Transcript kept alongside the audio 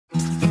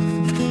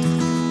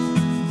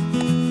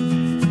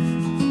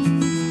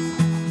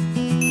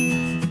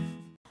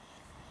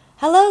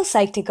Hello,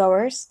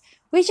 Psych2Goers!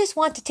 We just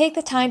want to take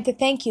the time to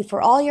thank you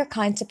for all your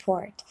kind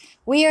support.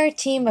 We are a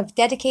team of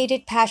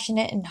dedicated,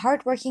 passionate, and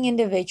hardworking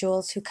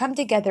individuals who come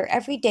together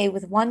every day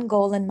with one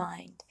goal in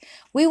mind.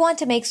 We want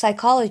to make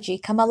psychology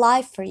come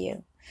alive for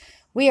you.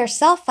 We are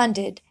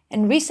self-funded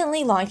and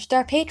recently launched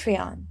our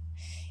Patreon.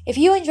 If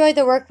you enjoy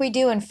the work we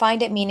do and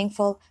find it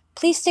meaningful,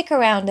 please stick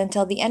around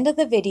until the end of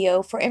the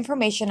video for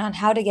information on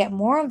how to get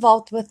more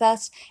involved with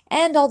us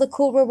and all the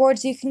cool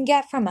rewards you can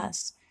get from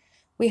us.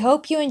 We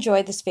hope you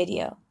enjoy this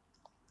video.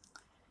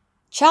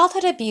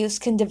 Childhood abuse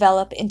can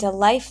develop into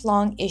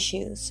lifelong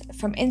issues,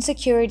 from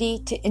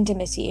insecurity to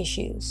intimacy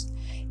issues.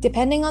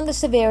 Depending on the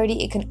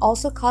severity, it can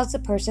also cause the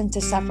person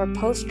to suffer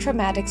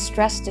post-traumatic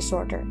stress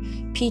disorder,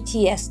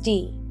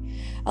 PTSD.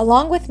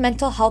 Along with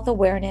mental health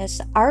awareness,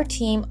 our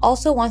team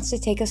also wants to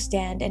take a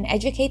stand and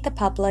educate the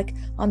public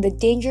on the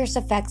dangerous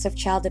effects of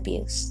child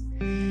abuse.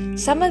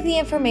 Some of the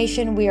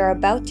information we are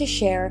about to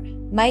share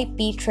might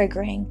be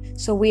triggering,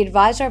 so we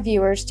advise our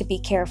viewers to be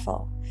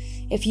careful.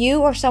 If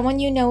you or someone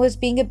you know is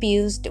being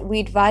abused, we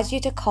advise you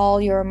to call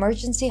your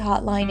emergency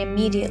hotline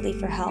immediately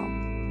for help.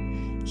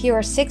 Here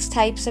are 6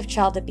 types of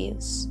child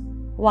abuse.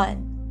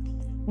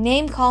 1.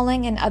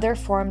 Name-calling and other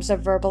forms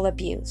of verbal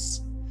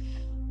abuse.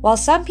 While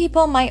some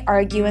people might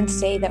argue and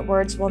say that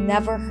words will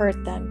never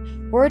hurt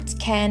them, words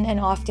can and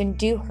often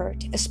do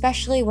hurt,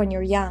 especially when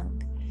you're young.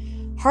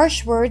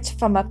 Harsh words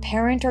from a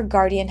parent or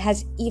guardian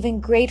has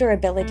even greater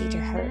ability to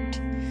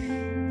hurt.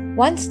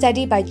 One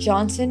study by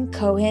Johnson,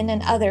 Cohen,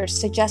 and others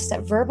suggests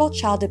that verbal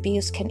child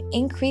abuse can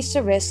increase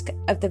the risk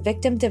of the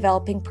victim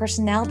developing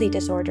personality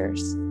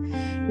disorders.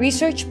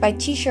 Research by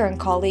Tischer and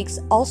colleagues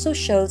also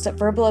shows that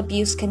verbal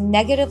abuse can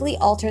negatively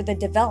alter the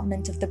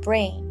development of the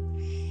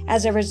brain.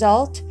 As a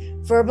result,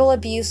 verbal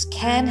abuse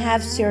can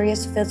have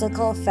serious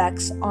physical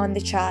effects on the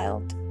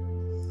child.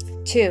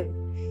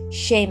 2.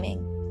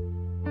 Shaming.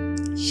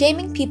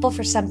 Shaming people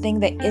for something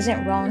that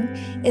isn't wrong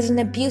is an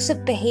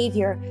abusive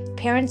behavior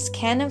parents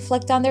can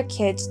inflict on their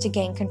kids to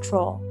gain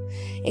control.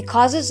 It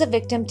causes the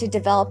victim to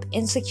develop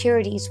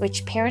insecurities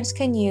which parents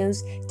can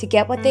use to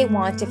get what they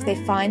want if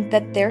they find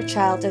that their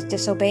child is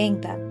disobeying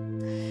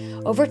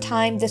them. Over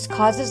time, this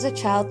causes the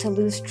child to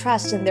lose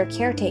trust in their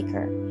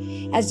caretaker.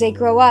 As they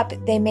grow up,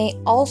 they may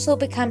also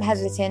become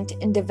hesitant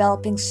in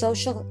developing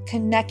social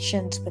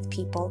connections with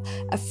people,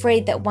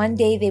 afraid that one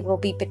day they will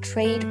be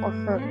betrayed or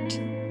hurt.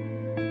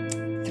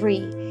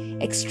 3.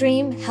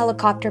 Extreme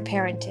helicopter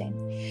parenting.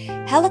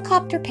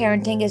 Helicopter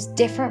parenting is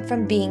different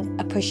from being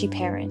a pushy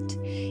parent.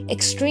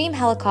 Extreme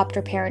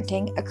helicopter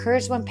parenting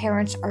occurs when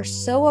parents are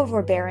so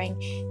overbearing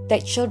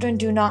that children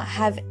do not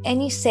have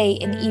any say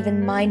in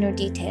even minor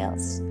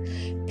details.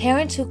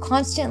 Parents who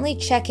constantly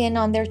check in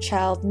on their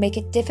child make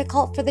it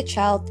difficult for the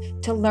child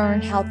to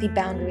learn healthy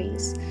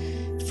boundaries.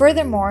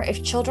 Furthermore,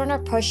 if children are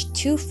pushed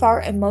too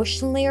far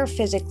emotionally or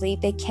physically,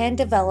 they can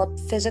develop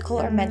physical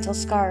or mental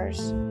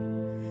scars.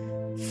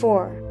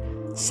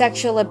 4.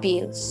 Sexual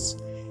abuse.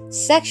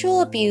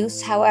 Sexual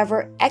abuse,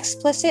 however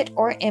explicit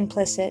or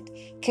implicit,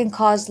 can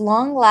cause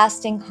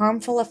long-lasting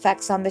harmful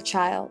effects on the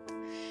child.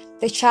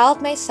 The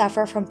child may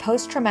suffer from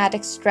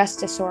post-traumatic stress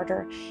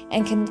disorder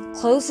and can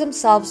close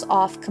themselves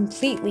off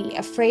completely,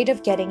 afraid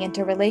of getting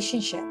into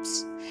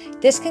relationships.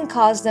 This can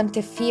cause them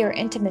to fear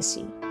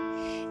intimacy.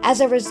 As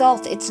a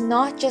result, it's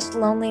not just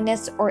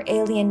loneliness or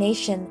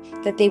alienation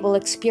that they will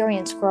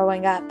experience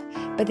growing up,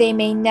 but they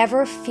may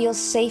never feel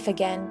safe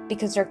again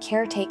because their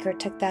caretaker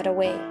took that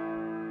away.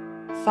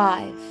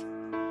 5.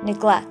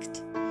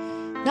 Neglect.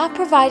 Not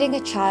providing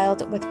a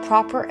child with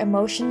proper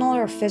emotional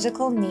or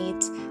physical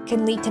needs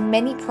can lead to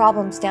many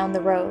problems down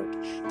the road.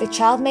 The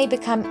child may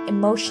become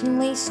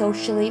emotionally,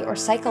 socially, or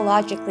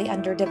psychologically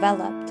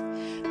underdeveloped.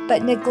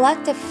 But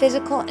neglect of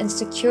physical and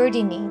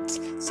security needs,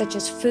 such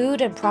as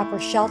food and proper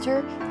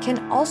shelter,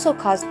 can also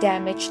cause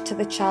damage to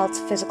the child's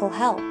physical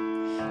health.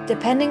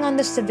 Depending on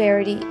the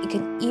severity, it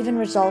can even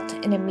result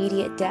in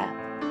immediate death.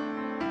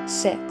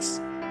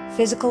 6.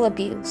 Physical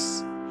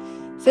abuse.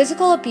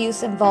 Physical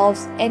abuse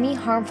involves any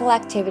harmful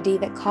activity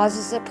that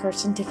causes a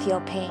person to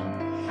feel pain.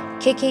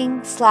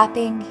 Kicking,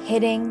 slapping,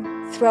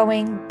 hitting,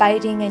 throwing,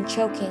 biting, and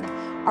choking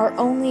are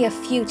only a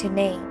few to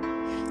name.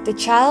 The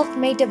child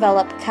may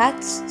develop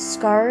cuts,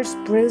 scars,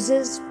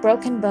 bruises,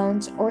 broken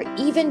bones, or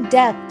even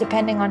death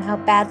depending on how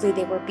badly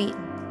they were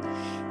beaten.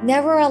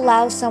 Never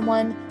allow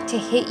someone to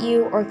hit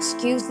you or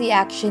excuse the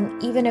action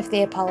even if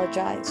they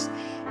apologize.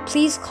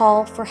 Please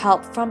call for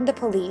help from the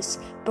police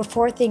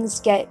before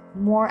things get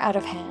more out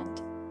of hand.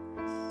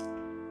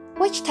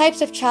 Which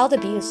types of child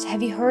abuse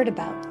have you heard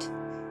about?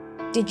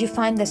 Did you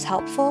find this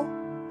helpful?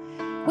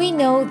 We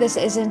know this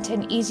isn't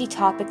an easy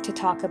topic to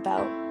talk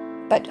about,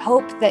 but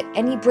hope that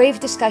any brave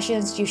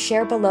discussions you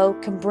share below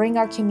can bring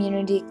our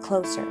community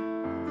closer.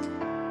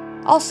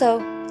 Also,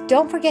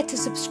 don't forget to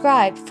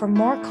subscribe for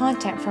more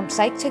content from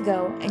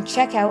Psych2Go and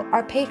check out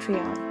our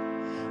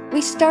Patreon.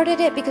 We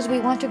started it because we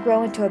want to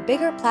grow into a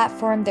bigger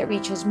platform that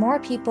reaches more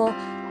people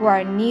who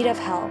are in need of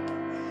help.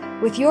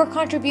 With your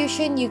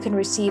contribution, you can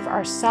receive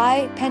our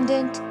Psy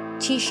pendant,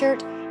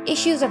 t-shirt,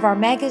 issues of our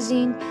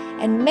magazine,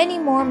 and many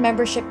more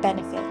membership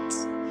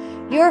benefits.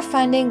 Your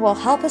funding will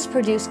help us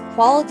produce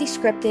quality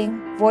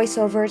scripting,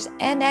 voiceovers,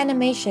 and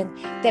animation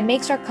that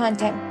makes our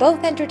content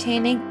both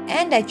entertaining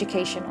and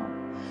educational.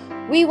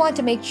 We want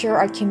to make sure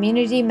our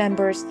community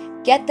members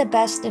get the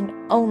best and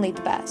only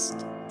the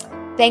best.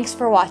 Thanks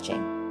for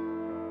watching.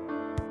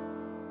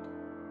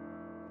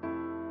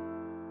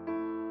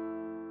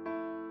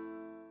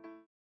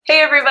 Hey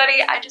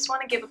everybody, I just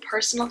want to give a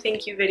personal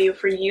thank you video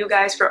for you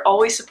guys for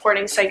always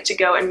supporting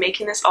Psych2Go and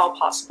making this all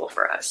possible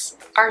for us.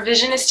 Our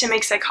vision is to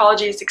make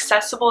psychology as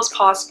accessible as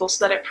possible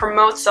so that it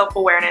promotes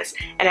self-awareness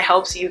and it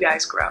helps you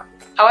guys grow.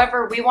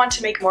 However, we want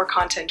to make more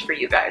content for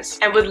you guys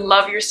and would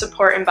love your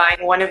support in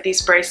buying one of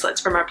these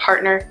bracelets from our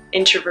partner,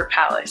 Introvert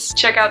Palace.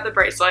 Check out the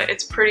bracelet,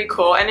 it's pretty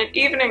cool, and it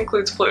even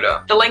includes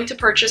Pluto. The link to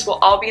purchase will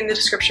all be in the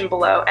description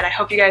below, and I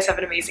hope you guys have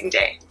an amazing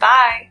day.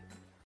 Bye!